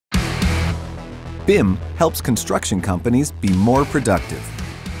BIM helps construction companies be more productive.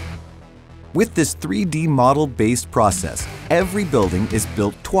 With this 3D model-based process, every building is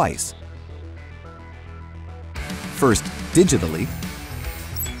built twice. First digitally,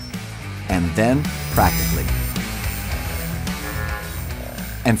 and then practically.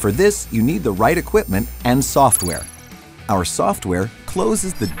 And for this, you need the right equipment and software. Our software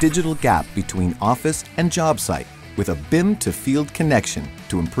closes the digital gap between office and job site with a BIM to field connection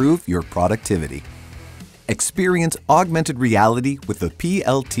to improve your productivity. Experience augmented reality with the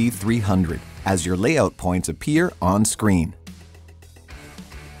PLT 300 as your layout points appear on screen.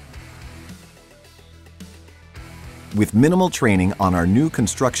 With minimal training on our new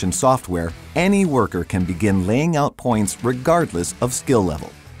construction software, any worker can begin laying out points regardless of skill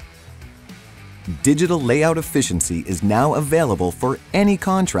level. Digital layout efficiency is now available for any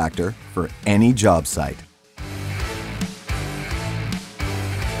contractor for any job site.